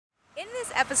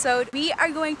this episode, we are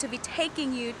going to be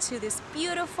taking you to this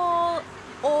beautiful,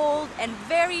 old, and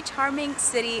very charming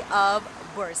city of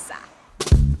Bursa.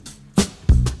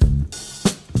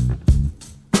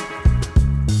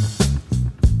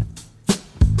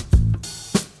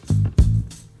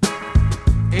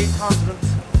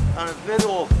 And very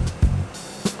old.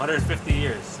 150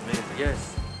 years. Amazing.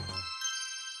 Yes.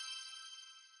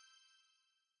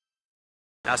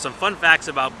 Now, some fun facts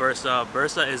about Bursa.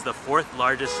 Bursa is the 4th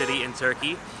largest city in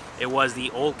Turkey. It was the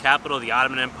old capital of the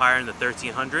Ottoman Empire in the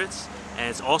 1300s, and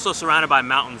it's also surrounded by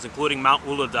mountains, including Mount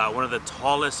Uludağ, one of the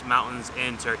tallest mountains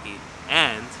in Turkey.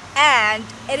 And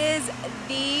it is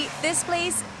this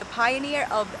place, the pioneer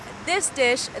of this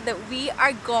dish that we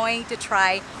are going to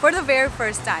try for the very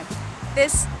first time.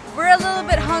 We're a little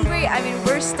bit hungry. I mean,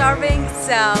 we're starving,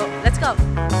 so let's go.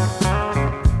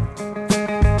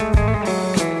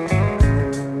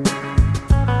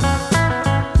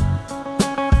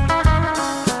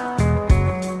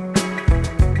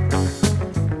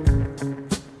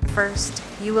 First,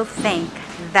 you will think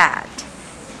that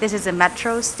this is a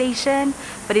metro station,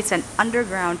 but it's an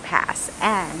underground pass.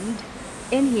 And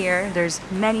in here, there's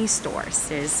many stores.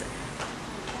 There's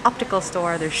optical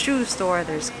store, there's shoe store,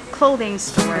 there's clothing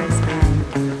stores,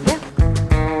 and yeah.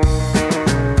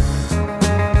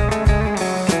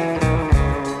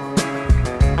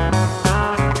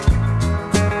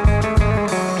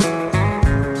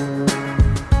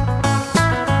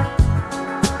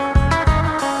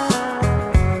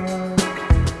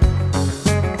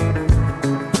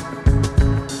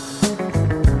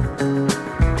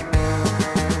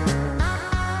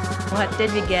 What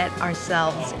did we get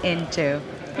ourselves into?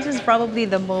 This is probably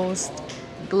the most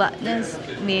gluttonous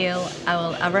meal I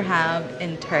will ever have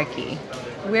in Turkey.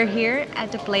 We're here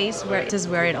at the place where this is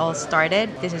where it all started.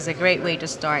 This is a great way to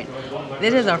start.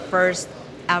 This is our first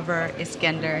ever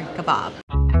Iskender Kebab.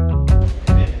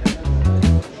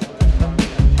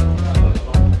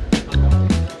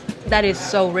 That is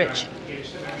so rich.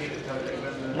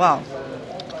 Wow.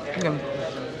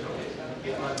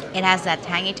 It has that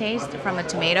tangy taste from a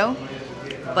tomato,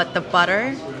 but the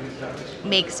butter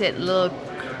makes it a little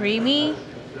creamy.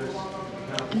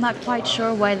 I'm not quite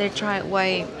sure why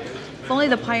if only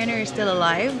the pioneer is still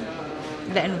alive,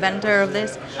 the inventor of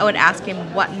this, I would ask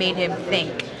him what made him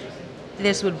think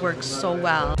this would work so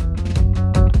well.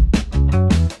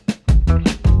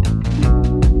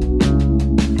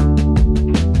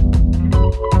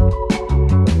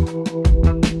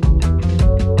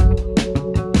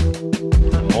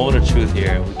 Truth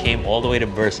here, we came all the way to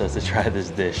Bursa to try this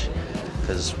dish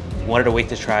because we wanted to wait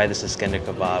to try this Iskender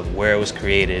Kebab, where it was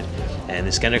created. And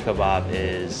Iskender Kebab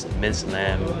is minced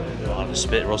lamb on a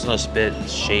spit, roasted on a spit,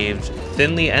 shaved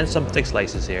thinly, and some thick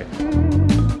slices here.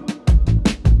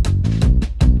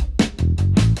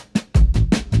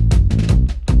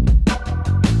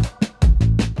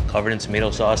 Covered in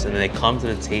tomato sauce, and then they come to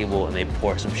the table and they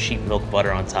pour some sheep milk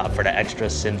butter on top for the extra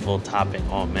sinful topping.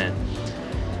 Oh man,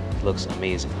 it looks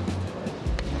amazing.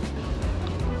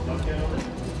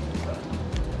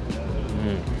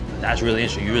 That's really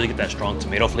interesting. You really get that strong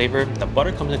tomato flavor. The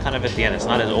butter comes in kind of at the end. It's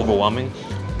not as overwhelming,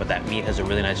 but that meat has a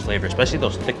really nice flavor, especially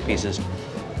those thick pieces.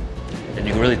 And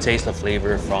you can really taste the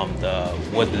flavor from the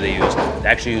wood that they use. They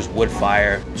actually use wood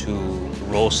fire to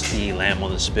roast the lamb on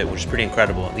the spit, which is pretty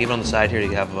incredible. And even on the side here,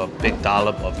 you have a big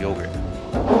dollop of yogurt.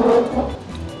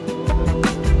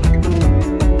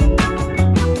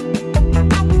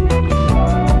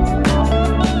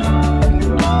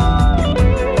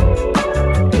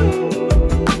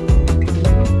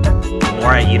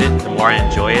 The more I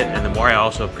enjoy it, and the more I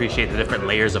also appreciate the different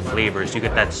layers of flavors. You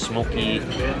get that smoky,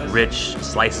 rich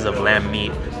slices of lamb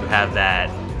meat. You have that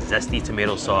zesty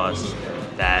tomato sauce,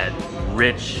 that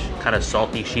rich, kind of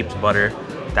salty sheep's butter,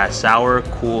 that sour,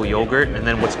 cool yogurt. And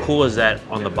then what's cool is that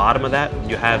on the bottom of that,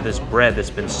 you have this bread that's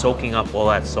been soaking up all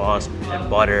that sauce and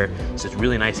butter. So it's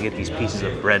really nice to get these pieces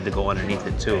of bread to go underneath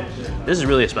it too. This is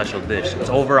really a special dish. It's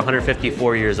over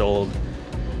 154 years old.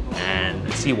 And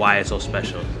see why it's so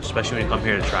special, especially when you come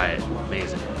here to try it.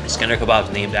 Amazing. Iskender Kebab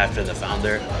is named after the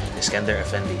founder, Iskender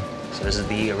Effendi. So this is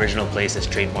the original place that's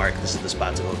trademarked. This is the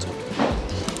spot to go to.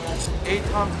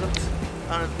 800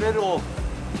 and very old.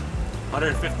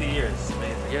 150 years.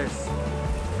 Amazing. Yes.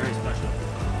 Very special.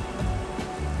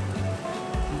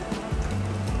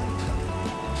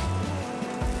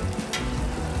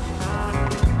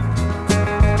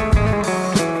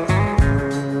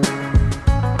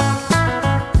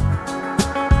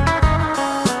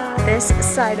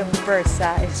 This side of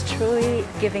Bursa is truly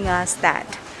giving us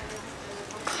that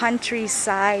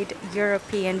countryside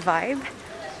European vibe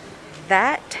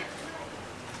that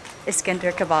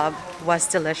Iskender Kebab was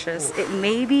delicious. It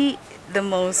may be the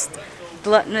most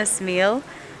gluttonous meal,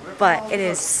 but it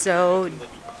is so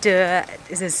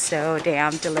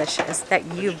damn delicious that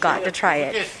you've got to try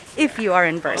it if you are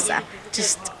in Bursa.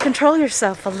 Just control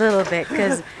yourself a little bit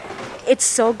because it's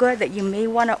so good that you may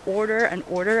want to order and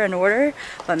order,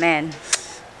 but man,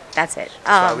 that's it.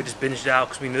 We just binged out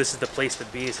because we knew this is the place to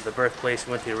be. This is the birthplace.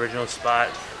 We went to the original spot,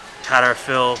 had our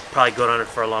fill, probably go on it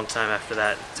for a long time after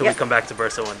that until we come back to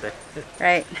Bursa one day.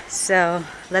 Right, so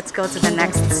let's go to the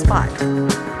next spot.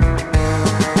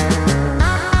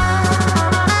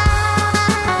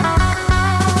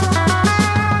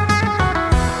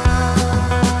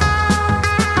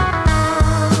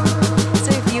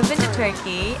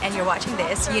 Turkey and you're watching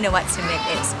this, you know what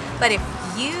Simit is. But if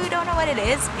you don't know what it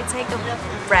is, it's like a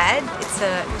bread. It's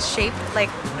a shape, like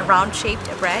a round shaped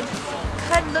bread.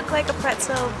 Could look like a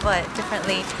pretzel, but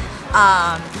differently.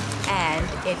 And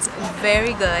it's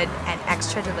very good and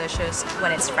extra delicious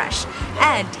when it's fresh.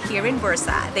 And here in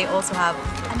Bursa, they also have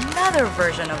another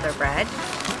version of their bread,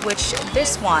 which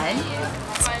this one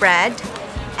is bread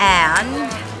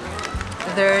and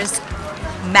there's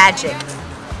magic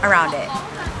around it,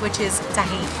 which is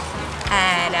tahini.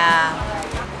 And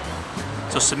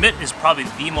so Simit is probably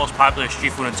the most popular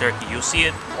street food in Turkey. You'll see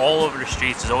it all over the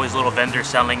streets. There's always little vendors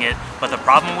selling it. But the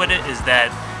problem with it is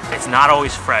that it's not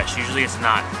always fresh. Usually it's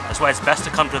not. That's why it's best to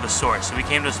come to the source. So we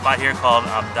came to a spot here called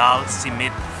Abdal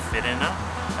Simit Firina,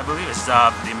 I believe. It's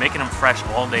they're making them fresh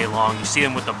all day long. You see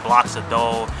them with the blocks of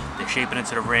dough. They're shaping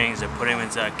into the rings. They're putting them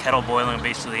into a kettle boiling,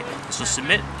 basically. So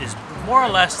Simit is more or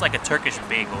less like a Turkish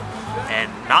bagel,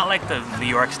 and not like the New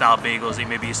York style bagels they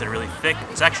maybe used to really thick.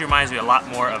 This actually reminds me a lot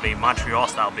more of a Montreal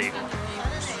style bagel.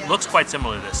 It looks quite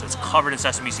similar to this. It's covered in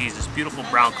sesame seeds, this beautiful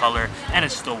brown color, and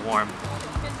it's still warm.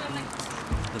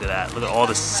 Look at that. Look at all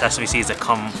the sesame seeds that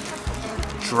come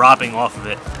dropping off of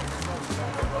it.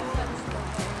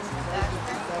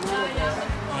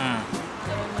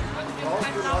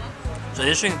 So the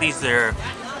interesting things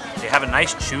they have a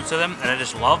nice chew to them, and I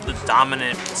just love the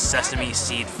dominant sesame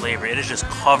seed flavor. It is just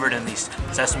covered in these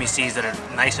sesame seeds that are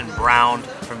nice and browned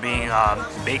from being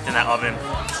baked in that oven.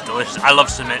 It's delicious. I love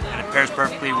Simit, and it pairs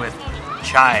perfectly with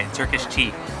chai, Turkish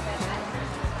tea.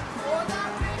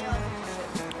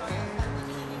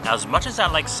 Now, as much as I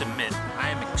like Simit, I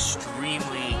am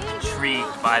extremely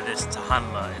intrigued by this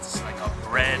Tahinli. It's like a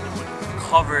bread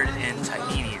covered in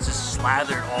tahini. It's just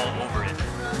slathered all over it.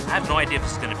 I have no idea if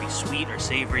it's going to be sweet or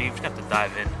savory. You've just got to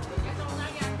dive in.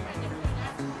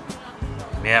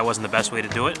 Yeah, it wasn't the best way to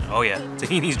do it. Oh yeah,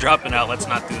 tahini's dropping out. Let's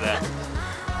not do that.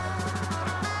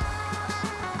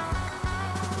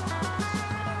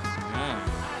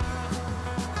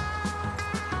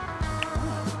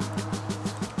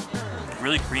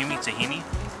 Really creamy tahini.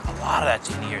 A lot of that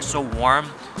tahini here. It's so warm.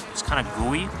 It's kind of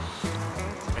gooey.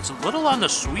 It's a little on the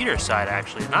sweeter side,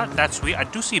 actually. Not that sweet. I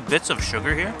do see bits of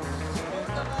sugar here.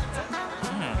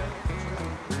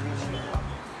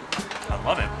 I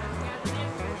love it.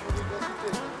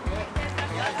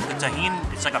 The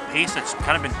tahini, it's like a paste that's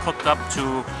kind of been cooked up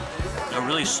to a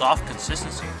really soft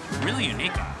consistency. Really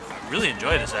unique. I really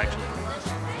enjoy this, actually.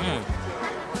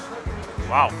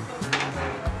 Wow.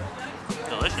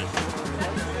 Delicious.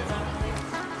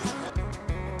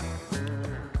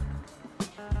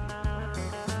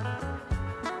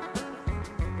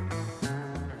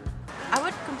 I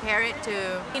would compare it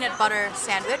to peanut butter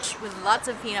sandwich with lots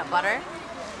of peanut butter.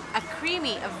 A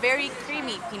very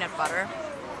creamy peanut butter.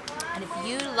 And if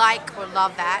you like or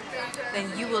love that,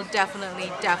 then you will definitely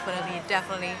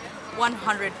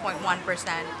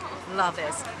 100.1% love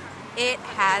this. It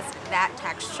has that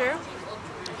texture,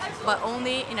 but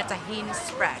only in a tahini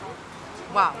spread.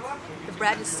 Wow, the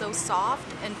bread is so soft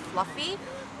and fluffy.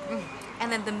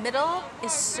 And then the middle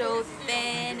is so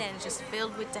thin and just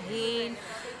filled with tahini.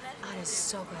 Oh, it is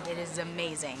so good. It is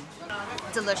amazing.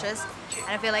 Delicious.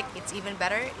 And I feel like it's even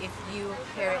better if you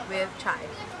pair it with chai.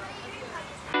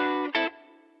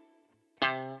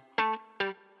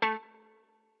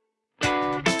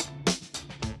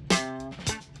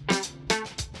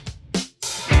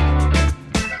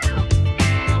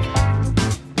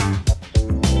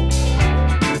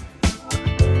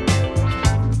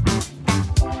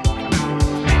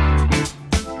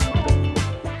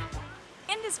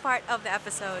 Part of the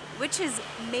episode, which is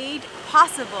made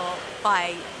possible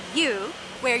by you,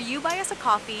 where you buy us a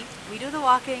coffee, we do the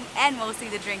walking and mostly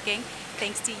the drinking,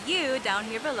 thanks to you down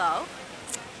here below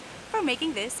for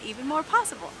making this even more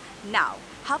possible. Now,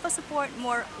 help us support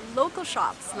more local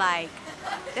shops like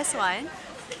this one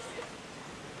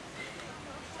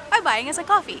by buying us a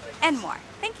coffee and more.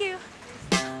 Thank you.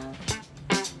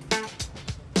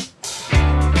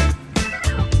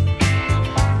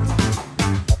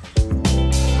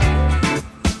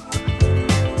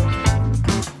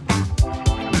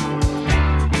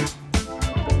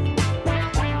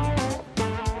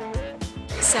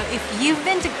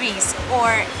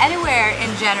 or anywhere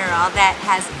in general that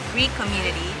has Greek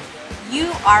community, you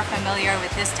are familiar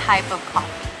with this type of coffee.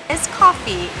 This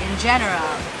coffee in general,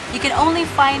 you can only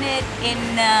find it in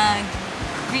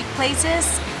Greek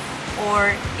places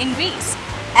or in Greece.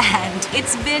 And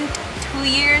it's been 2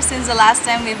 years since the last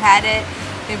time we've had it.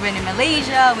 We've been in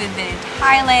Malaysia, we've been in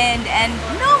Thailand, and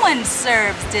no one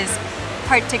serves this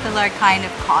particular kind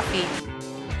of coffee.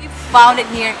 We found it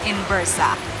here in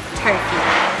Bursa, Turkey.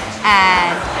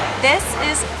 And this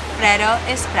is Freddo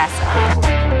Espresso.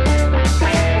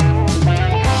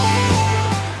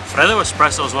 Freddo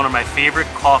Espresso is one of my favorite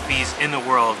coffees in the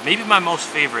world, maybe my most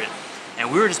favorite. And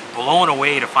we were just blown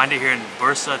away to find it here in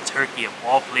Bursa, Turkey, of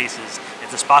all places.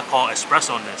 It's a spot called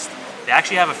Espresso Nest. They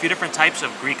actually have a few different types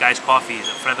of Greek iced coffees.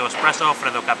 Freddo Espresso,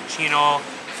 Freddo Cappuccino,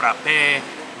 Frappe.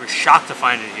 We were shocked to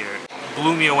find it here. It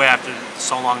blew me away after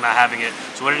so long not having it.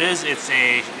 So what it is, it's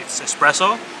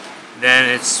espresso, then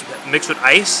it's mixed with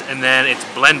ice, and then it's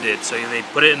blended. So they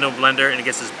put it in a blender and it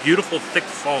gets this beautiful thick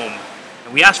foam.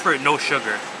 And we asked for it no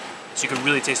sugar, so you can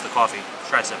really taste the coffee.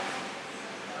 Try some.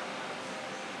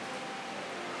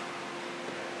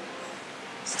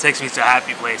 It takes me to a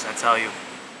happy place, I tell you.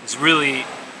 It's really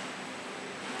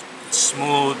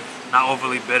smooth, not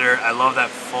overly bitter. I love that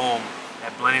foam.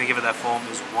 That blending to give it that foam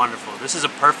is wonderful. This is a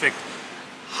perfect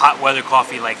hot weather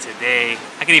coffee like today.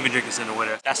 I can even drink this in the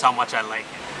winter. That's how much I like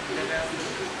it.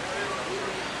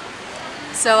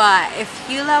 So if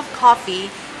you love coffee,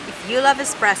 if you love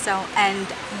espresso, and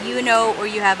you know or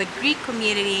you have a Greek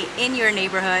community in your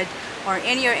neighborhood or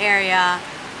in your area,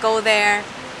 go there,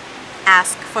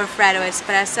 ask for Freddo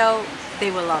Espresso,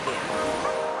 they will love you.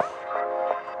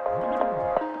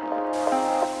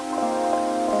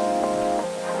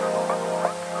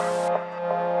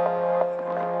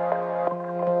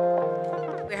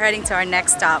 We're heading to our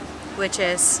next stop, which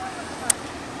is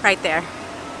right there.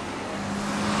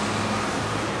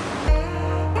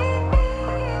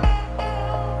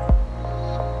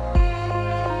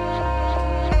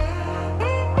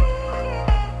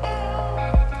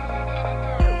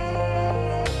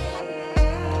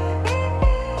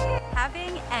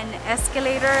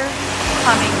 Escalator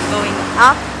going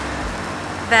up,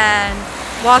 then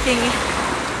walking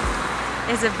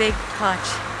is a big touch.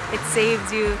 It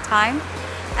saves you time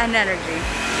and energy.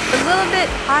 A little bit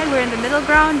high, we're in the middle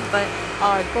ground, but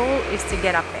our goal is to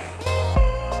get up there.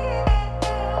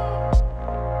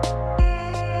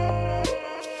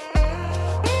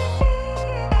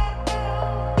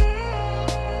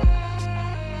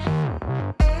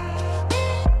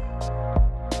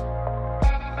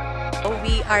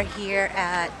 We are here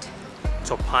at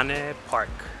Tophane Park.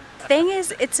 Thing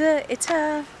is, it's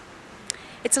a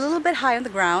little bit high on the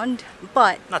ground,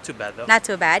 but Not too bad though. not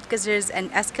too bad because there's an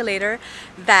escalator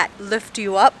that lifts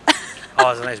you up. Oh,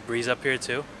 there's a nice breeze up here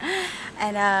too.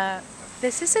 And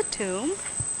this is a tomb.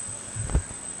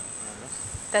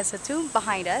 That's a tomb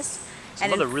behind us.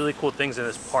 Some of the really cool things in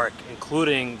this park,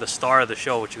 including the star of the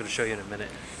show, which I'm going to show you in a minute.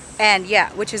 And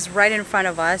yeah, which is right in front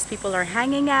of us. People are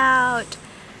hanging out,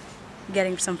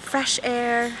 getting some fresh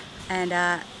air, and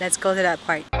let's go to that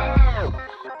part.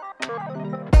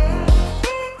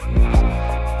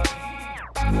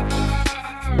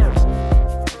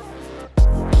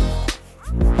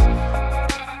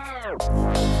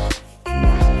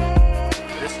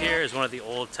 This here is one of the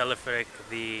old teleferic,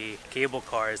 the cable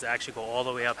cars that actually go all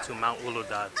the way up to Mount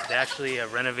Uludağ. They actually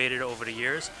renovated over the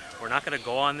years. We're not going to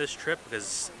go on this trip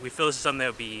because we feel this is something that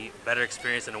would be better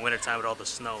experienced in the wintertime with all the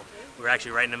snow. We're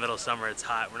actually right in the middle of summer, it's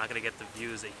hot, we're not going to get the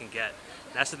views that you can get.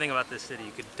 And that's the thing about this city,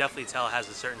 you could definitely tell it has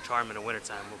a certain charm in the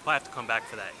wintertime. We'll probably have to come back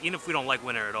for that, even if we don't like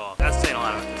winter at all. That's saying a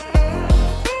lot about this city.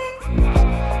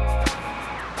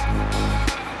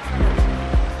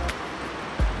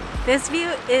 This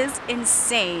view is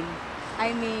insane.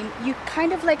 I mean, you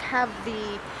kind of like have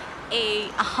a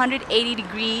 180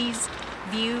 degrees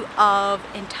view of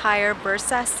entire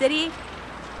Bursa city.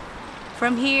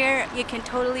 From here, you can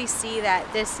totally see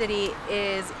that this city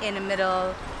is in the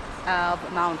middle of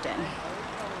a mountain.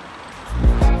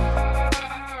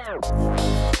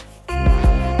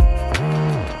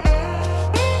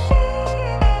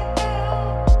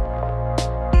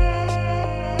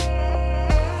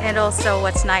 And also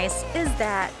what's nice is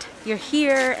that you're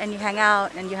here and you hang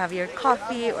out and you have your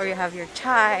coffee or you have your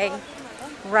chai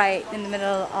right in the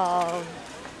middle of,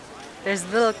 there's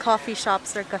little coffee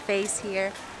shops or cafes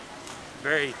here.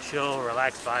 Very chill,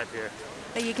 relaxed vibe here.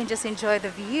 That you can just enjoy the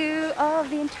view of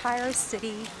the entire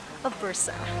city of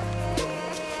Bursa.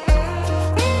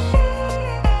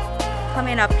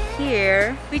 Coming up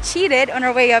here, we cheated on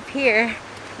our way up here.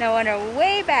 Now on our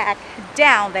way back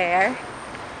down there,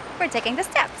 we're taking the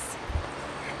steps.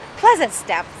 Pleasant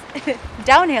steps.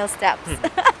 downhill steps.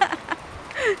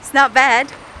 It's not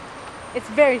bad. It's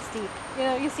very steep. You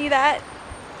know, you see that?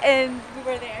 And we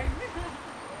were there.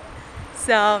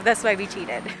 So that's why we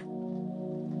cheated.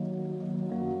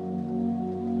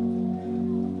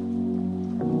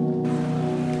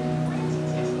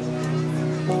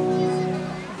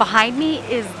 Behind me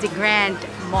is the Grand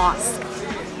Mosque.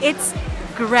 It's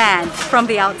grand from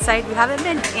the outside. We haven't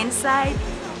been inside,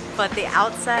 but the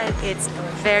outside it's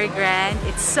very grand.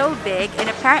 It's so big, and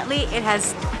apparently it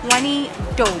has 20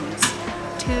 domes.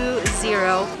 20.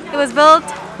 It was built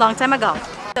a long time ago.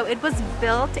 So it was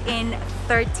built in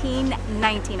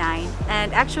 1399,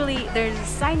 and actually there's a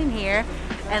sign in here,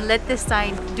 and let this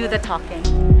sign do the talking.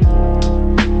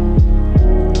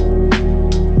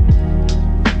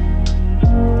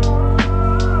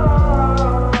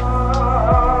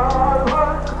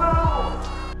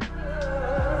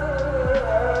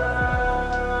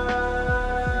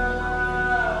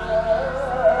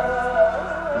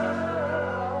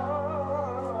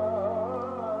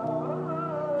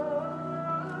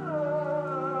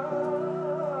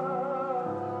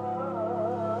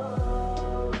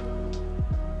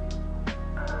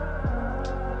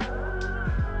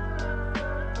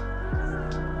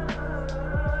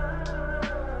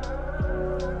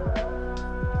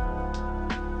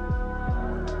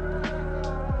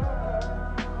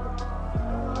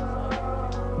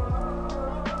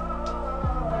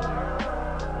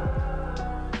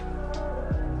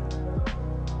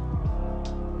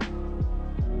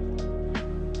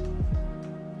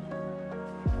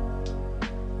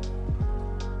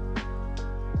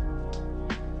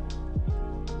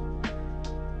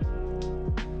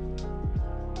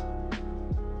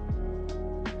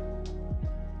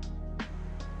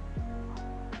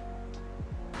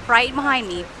 Right behind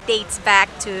me dates back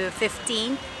to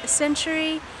 15th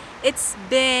century. It's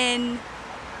been,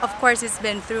 of course, it's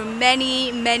been through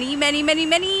many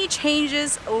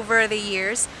changes over the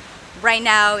years. Right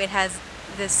now it has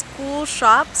this cool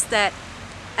shops that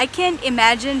I can't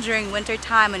imagine during winter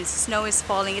time when snow is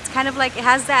falling. It's kind of like it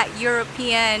has that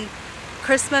European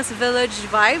Christmas village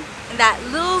vibe, that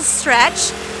little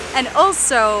stretch. And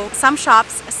also some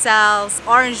shops sells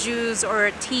orange juice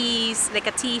or teas, like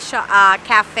a tea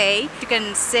cafe. You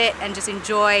can sit and just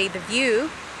enjoy the view.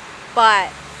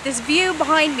 But this view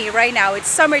behind me right now, it's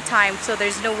summertime, so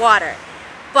there's no water.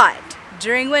 But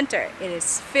during winter, it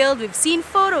is filled, we've seen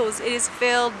photos, it is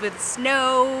filled with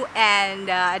snow and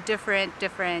a different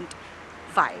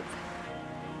vibe.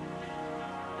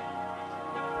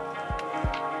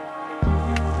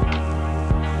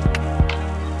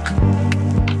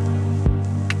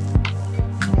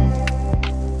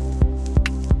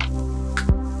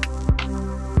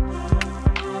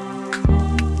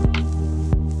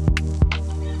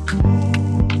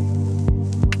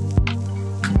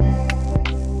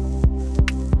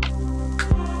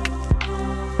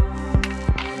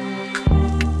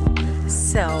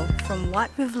 So, from what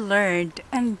we've learned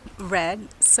and read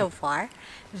so far,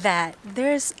 that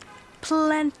there's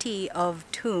plenty of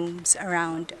tombs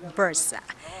around Bursa.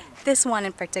 This one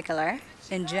in particular,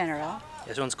 in general.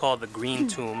 This one's called the Green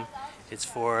Tomb. It's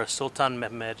for Sultan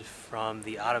Mehmed from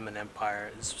the Ottoman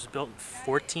Empire. This was built in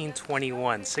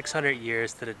 1421, 600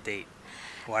 years to the date.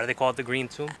 Why do they call it the Green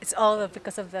Tomb? It's all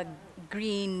because of the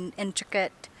green,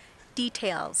 intricate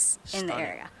details in the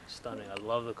area. Stunning. I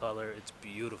love the color. It's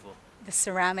beautiful. The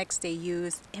ceramics they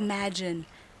used, imagine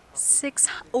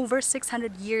over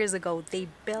 600 years ago they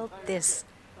built this,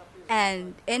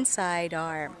 and inside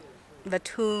are the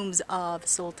tombs of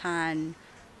Sultan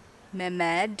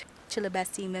Mehmed,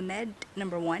 Chilabesi Mehmed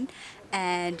 #1,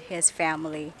 and his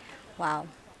family. Wow,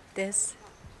 this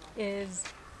is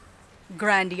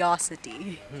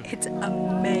grandiosity. It's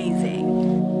amazing.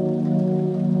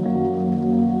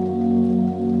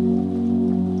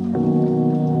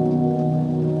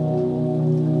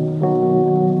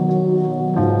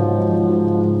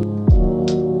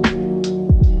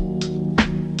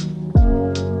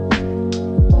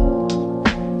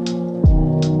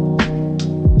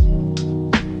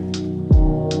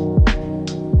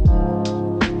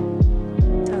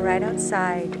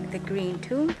 Outside the Green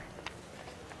Tomb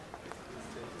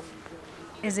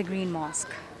is a Green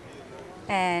Mosque,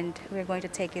 and we're going to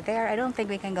take you there. I don't think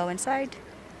we can go inside,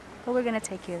 but we're going to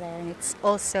take you there, and it's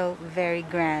also very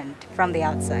grand from the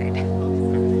outside.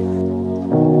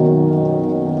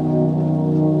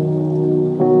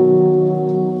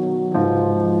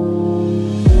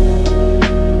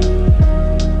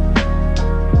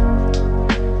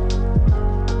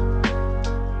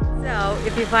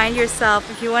 If you find yourself,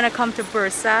 if you want to come to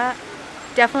Bursa,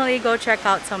 definitely go check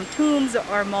out some tombs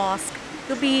or mosques.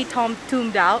 you'll be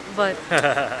tuned out, but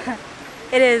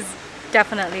it is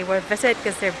definitely worth visit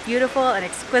because they're beautiful and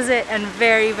exquisite and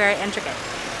very, very intricate.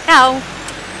 Now,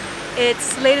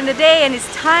 it's late in the day and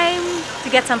it's time to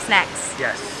get some snacks.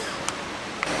 Yes.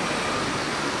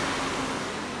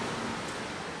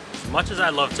 As much as I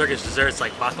love Turkish desserts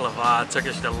like baklava,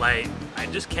 Turkish delight, I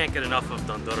just can't get enough of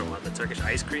dondurma, the Turkish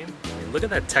ice cream. I mean, look at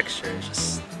that texture, it's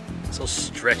just so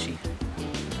stretchy.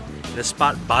 This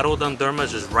spot, Baro Dondurma,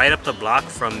 is just right up the block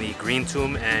from the Green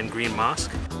Tomb and Green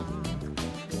Mosque.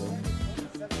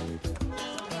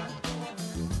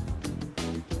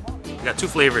 We got two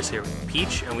flavors here,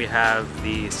 peach, and we have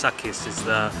the sakis, is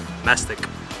the mastic.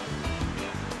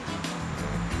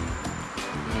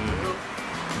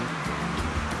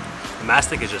 The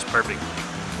mastic is just perfect.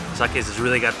 The sakis has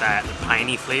really got that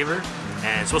piney flavor,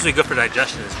 and it's supposed to be good for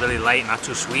digestion. It's really light, not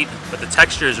too sweet, but the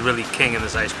texture is really king in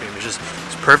this ice cream. It's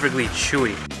perfectly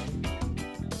chewy.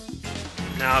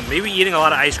 Now, maybe eating a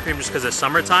lot of ice cream just because it's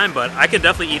summertime, but I could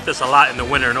definitely eat this a lot in the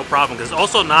winter, no problem, because it's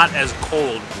also not as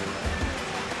cold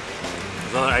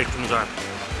as other ice creams are.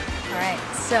 Alright,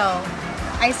 so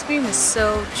ice cream is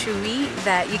so chewy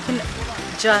that you can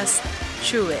just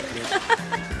chew it.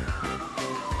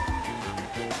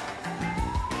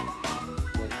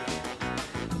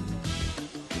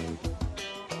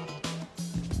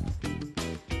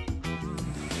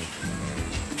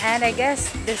 And I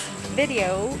guess this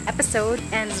video episode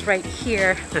ends right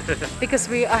here because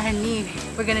we're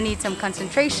gonna need some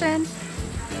concentration.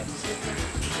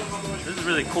 This is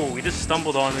really cool. We just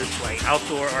stumbled on this like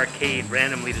outdoor arcade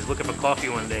randomly, just looking for coffee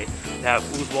one day. They have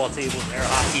foosball tables, air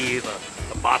hockey,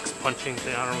 the box punching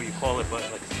thing. I don't know what you call it, but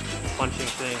like punching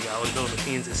thing. All those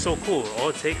machines. It's so cool. All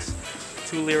it takes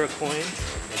 2 lira coins,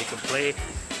 and you can play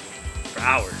for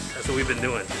hours. That's what we've been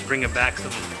doing. Just bringing back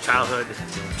some childhood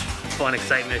fun,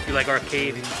 excitement. If you like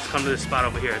arcade, just come to this spot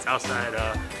over here. It's outside.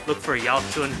 Look for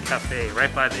Yalçın Cafe,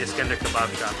 right by the Iskender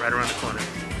Kebab shop, right around the corner.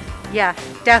 Yeah,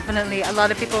 definitely. A lot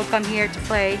of people come here to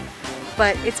play,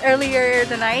 but it's earlier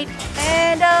the night,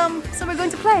 and so we're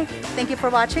going to play. Thank you for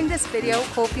watching this video.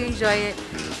 Hope you enjoy it,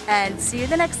 and see you in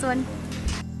the next one.